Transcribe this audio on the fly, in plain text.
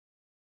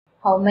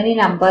How many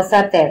numbers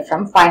are there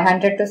from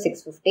 500 to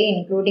 650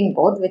 including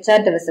both which are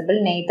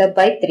divisible neither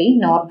by 3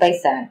 nor by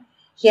 7?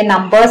 Here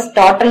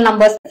total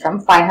numbers from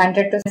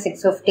 500 to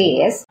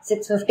 650 is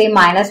 650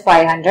 minus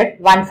 500,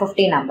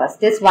 150 numbers.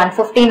 This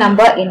 150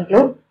 number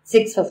include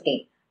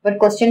 650. But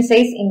question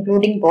says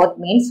including both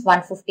means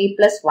 150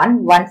 plus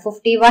 1,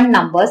 151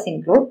 numbers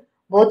include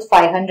both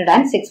 500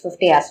 and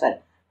 650 as well.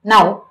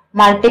 Now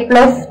multiple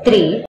of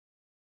 3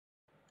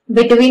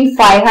 between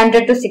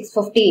 500 to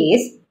 650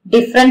 is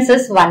difference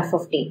is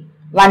 150.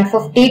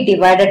 150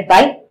 divided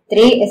by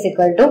 3 is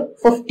equal to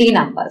 50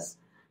 numbers.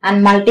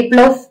 And multiple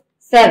of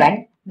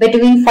 7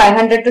 between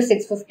 500 to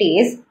 650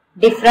 is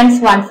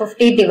difference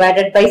 150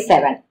 divided by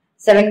 7.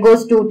 7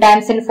 goes 2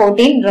 times in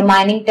 14,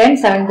 remaining 10,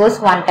 7 goes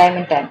 1 time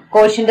in 10.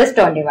 Quotient is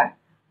 21.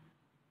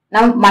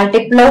 Now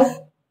multiple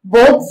of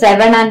both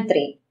 7 and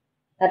 3.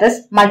 That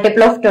is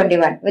multiple of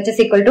 21 which is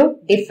equal to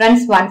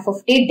difference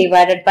 150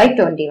 divided by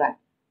 21.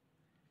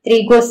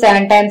 3 goes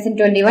 7 times in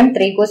 21,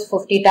 3 goes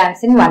 50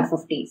 times in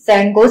 150.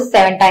 7 goes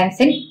 7 times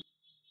in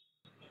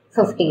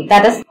 50.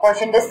 That is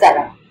quotient is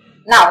 7.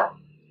 Now,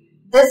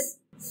 this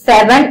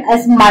 7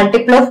 is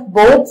multiple of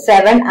both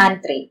 7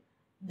 and 3.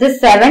 This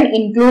 7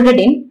 included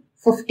in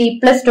 50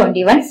 plus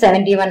 21,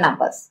 71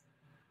 numbers.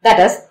 That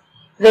is,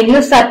 when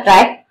you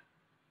subtract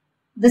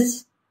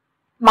this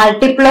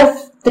multiple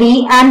of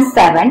 3 and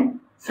 7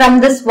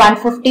 from this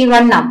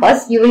 151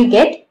 numbers, you will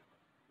get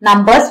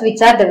numbers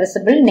which are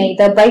divisible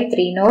neither by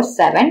 3 nor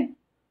 7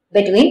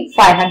 between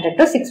 500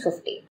 to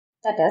 650.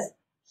 That is,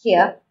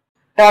 here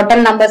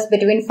total numbers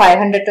between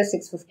 500 to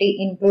 650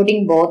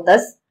 including both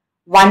is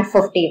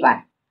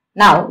 151.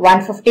 Now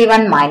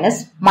 151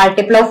 minus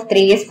multiple of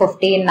 3 is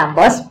 50 in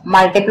numbers,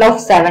 multiple of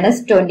 7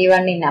 is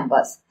 21 in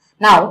numbers.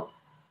 Now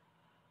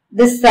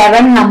this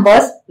 7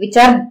 numbers which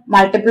are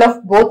multiple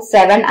of both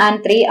 7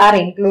 and 3 are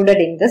included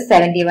in the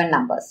 71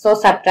 numbers. So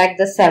subtract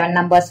the 7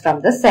 numbers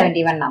from the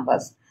 71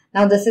 numbers.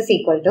 Now this is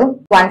equal to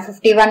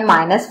 151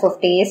 minus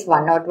 50 is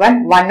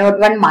 101.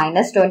 101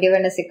 minus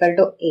 21 is equal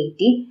to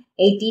 80.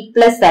 80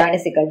 plus 7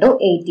 is equal to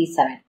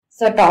 87.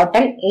 So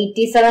total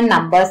 87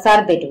 numbers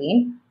are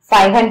between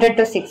 500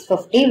 to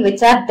 650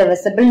 which are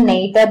divisible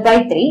neither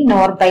by 3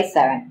 nor by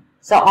 7.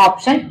 So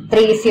option 3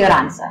 is your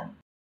answer.